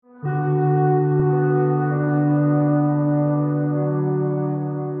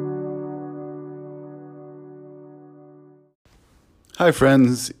Hi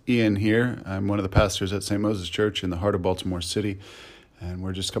friends, Ian here. I'm one of the pastors at St. Moses Church in the heart of Baltimore City, and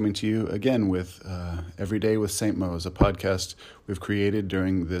we're just coming to you again with Every Day with St. Mose, a podcast we've created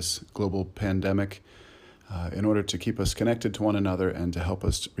during this global pandemic in order to keep us connected to one another and to help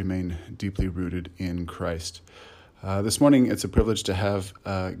us remain deeply rooted in Christ. This morning, it's a privilege to have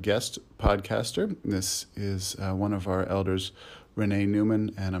a guest podcaster. This is one of our elders, Renee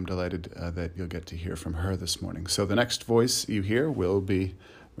Newman, and I'm delighted that you'll get to hear from her this morning. So the next voice you hear will be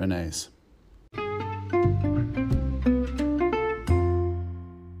Renee's.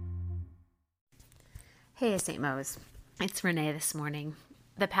 Hey, St. Mose. It's Renee this morning.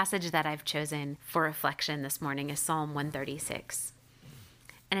 The passage that I've chosen for reflection this morning is Psalm 136.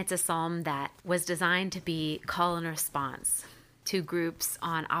 And it's a psalm that was designed to be call and response to groups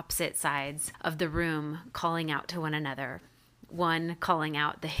on opposite sides of the room calling out to one another. One calling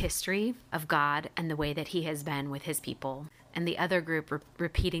out the history of God and the way that he has been with his people, and the other group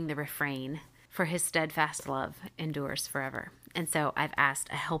repeating the refrain, for his steadfast love endures forever. And so I've asked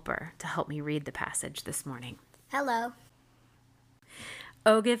a helper to help me read the passage this morning. Hello.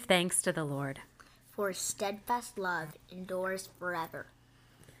 Oh, give thanks to the Lord. For his steadfast love endures forever.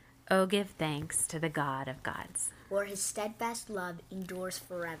 Oh, give thanks to the God of gods. For his steadfast love endures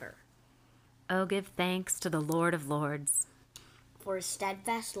forever. Oh, give thanks to the Lord of lords. For his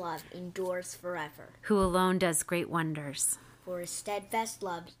steadfast love endures forever. Who alone does great wonders. For his steadfast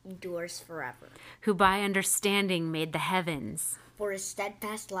love endures forever. Who by understanding made the heavens. For his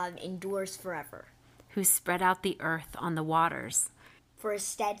steadfast love endures forever. Who spread out the earth on the waters. For his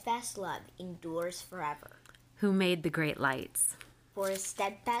steadfast love endures forever. Who made the great lights. For his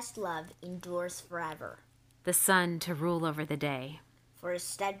steadfast love endures forever. The sun to rule over the day. For his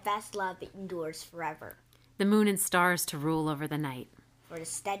steadfast love endures forever. The moon and stars to rule over the night. For his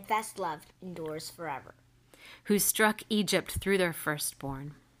steadfast love endures forever. Who struck Egypt through their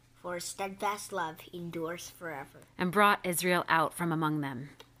firstborn. For his steadfast love endures forever. And brought Israel out from among them.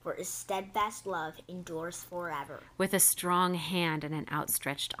 For his steadfast love endures forever. With a strong hand and an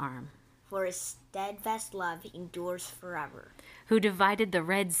outstretched arm. For his steadfast love endures forever. Who divided the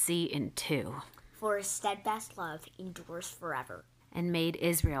Red Sea in two. For his steadfast love endures forever. And made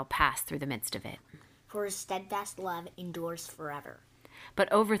Israel pass through the midst of it. For his steadfast love endures forever. But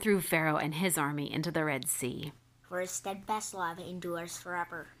overthrew Pharaoh and his army into the Red Sea. For his steadfast love endures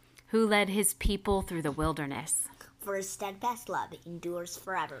forever. Who led his people through the wilderness. For his steadfast love endures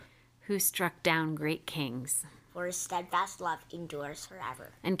forever. Who struck down great kings. For his steadfast love endures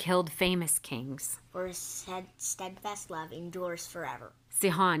forever. And killed famous kings. For his steadfast love endures forever.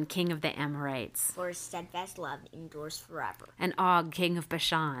 Sihon, king of the Amorites. For his steadfast love endures forever. And Og, king of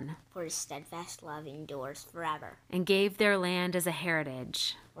Bashan. For his steadfast love endures forever. And gave their land as a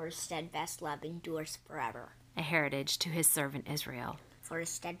heritage. For his steadfast love endures forever. A heritage to his servant Israel. For his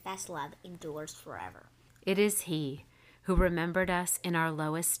steadfast love endures forever. It is he who remembered us in our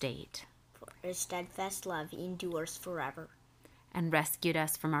low estate. For his steadfast love endures forever. And rescued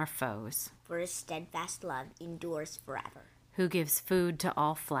us from our foes. For his steadfast love endures forever. Who gives food to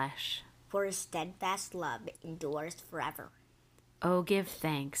all flesh. For his steadfast love endures forever. Oh, give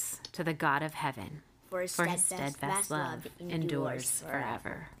thanks to the God of heaven. For his steadfast love endures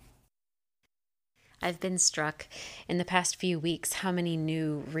forever. I've been struck in the past few weeks how many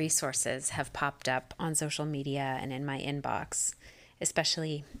new resources have popped up on social media and in my inbox,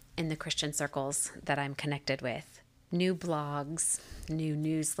 especially in the Christian circles that I'm connected with. New blogs, new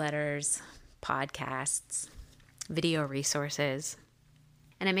newsletters, podcasts, video resources.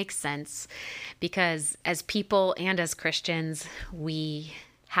 And it makes sense because as people and as Christians, we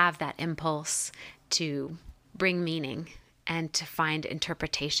have that impulse to bring meaning and to find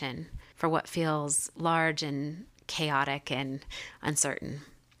interpretation for what feels large and chaotic and uncertain.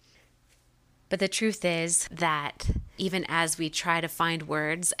 But the truth is that even as we try to find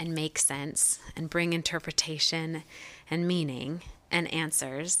words and make sense and bring interpretation and meaning and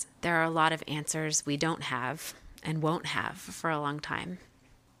answers, there are a lot of answers we don't have and won't have for a long time.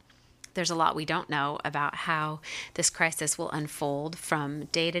 There's a lot we don't know about how this crisis will unfold from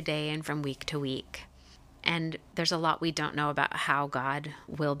day to day and from week to week. And there's a lot we don't know about how God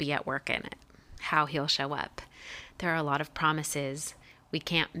will be at work in it, how he'll show up. There are a lot of promises we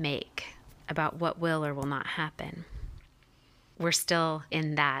can't make about what will or will not happen. We're still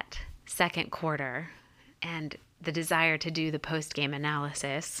in that second quarter, and the desire to do the post-game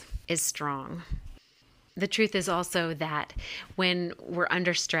analysis is strong. The truth is also that when we're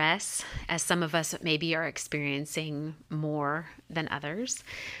under stress, as some of us maybe are experiencing more than others,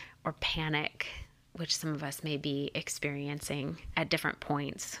 or panic, which some of us may be experiencing at different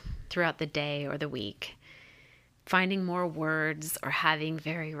points throughout the day or the week, finding more words or having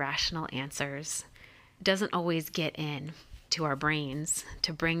very rational answers doesn't always get in to our brains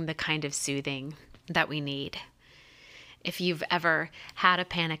to bring the kind of soothing that we need. If you've ever had a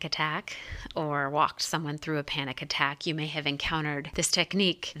panic attack or walked someone through a panic attack, you may have encountered this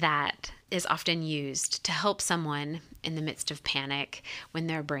technique that is often used to help someone in the midst of panic when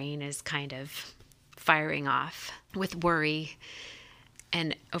their brain is kind of firing off with worry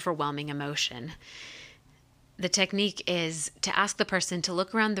and overwhelming emotion. The technique is to ask the person to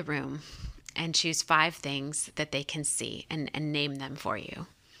look around the room and choose 5 things that they can see and name them for you.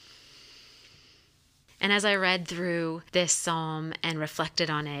 And as I read through this psalm and reflected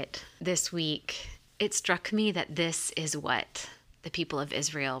on it this week, it struck me that this is what the people of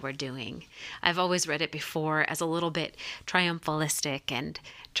Israel were doing. I've always read it before as a little bit triumphalistic and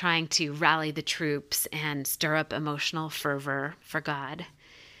trying to rally the troops and stir up emotional fervor for God.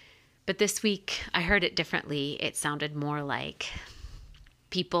 But this week, I heard it differently. It sounded more like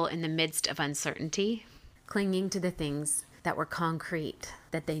people in the midst of uncertainty, clinging to the things that were concrete,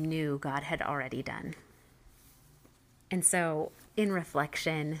 that they knew God had already done. And so, in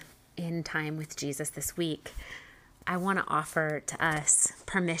reflection, in time with Jesus this week, I want to offer to us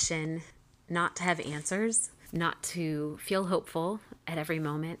permission not to have answers, not to feel hopeful at every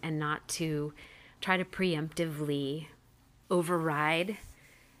moment, and not to try to preemptively override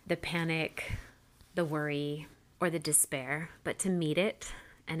the panic, the worry, or the despair, but to meet it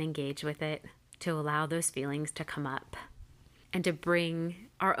and engage with it, to allow those feelings to come up, and to bring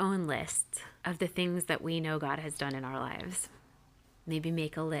our own list of the things that we know God has done in our lives. Maybe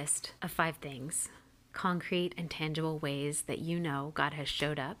make a list of 5 things, concrete and tangible ways that you know God has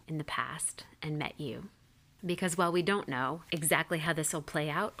showed up in the past and met you. Because while we don't know exactly how this will play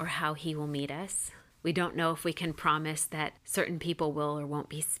out or how He will meet us, we don't know if we can promise that certain people will or won't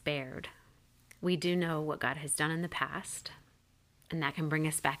be spared. We do know what God has done in the past, and that can bring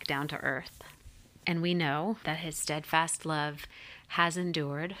us back down to earth. And we know that His steadfast love has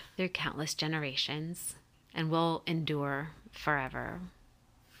endured through countless generations and will endure forever.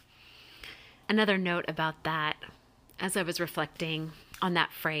 Another note about that, as I was reflecting on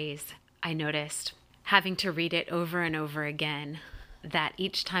that phrase, I noticed having to read it over and over again, that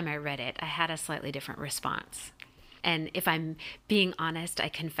each time I read it, I had a slightly different response. And if I'm being honest, I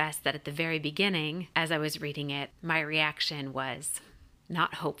confess that at the very beginning, as I was reading it, my reaction was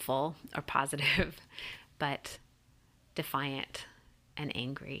not hopeful or positive, but defiant and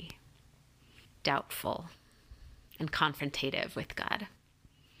angry, doubtful and confrontative with God.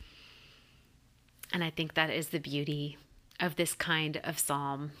 And I think that is the beauty of this kind of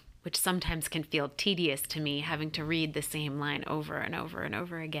psalm, which sometimes can feel tedious to me, having to read the same line over and over and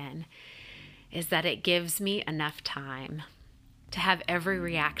over again, is that it gives me enough time to have every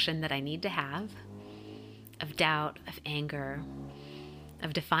reaction that I need to have, of doubt, of anger,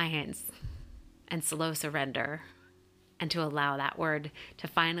 of defiance, and slow surrender, and to allow that word to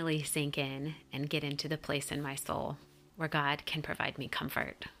finally sink in and get into the place in my soul where God can provide me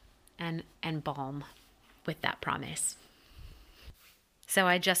comfort and balm with that promise. So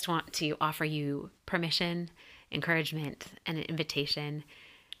I just want to offer you permission, encouragement, and an invitation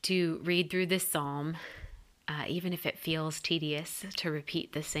to read through this psalm, even if it feels tedious to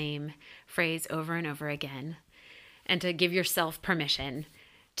repeat the same phrase over and over again, and to give yourself permission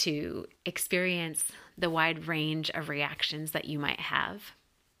to experience the wide range of reactions that you might have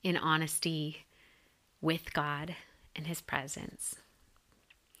in honesty with God and His presence,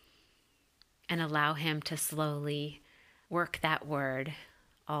 and allow Him to slowly work that word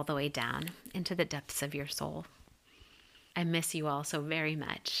all the way down into the depths of your soul. I miss you all so very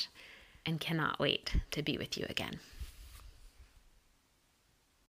much and cannot wait to be with you again.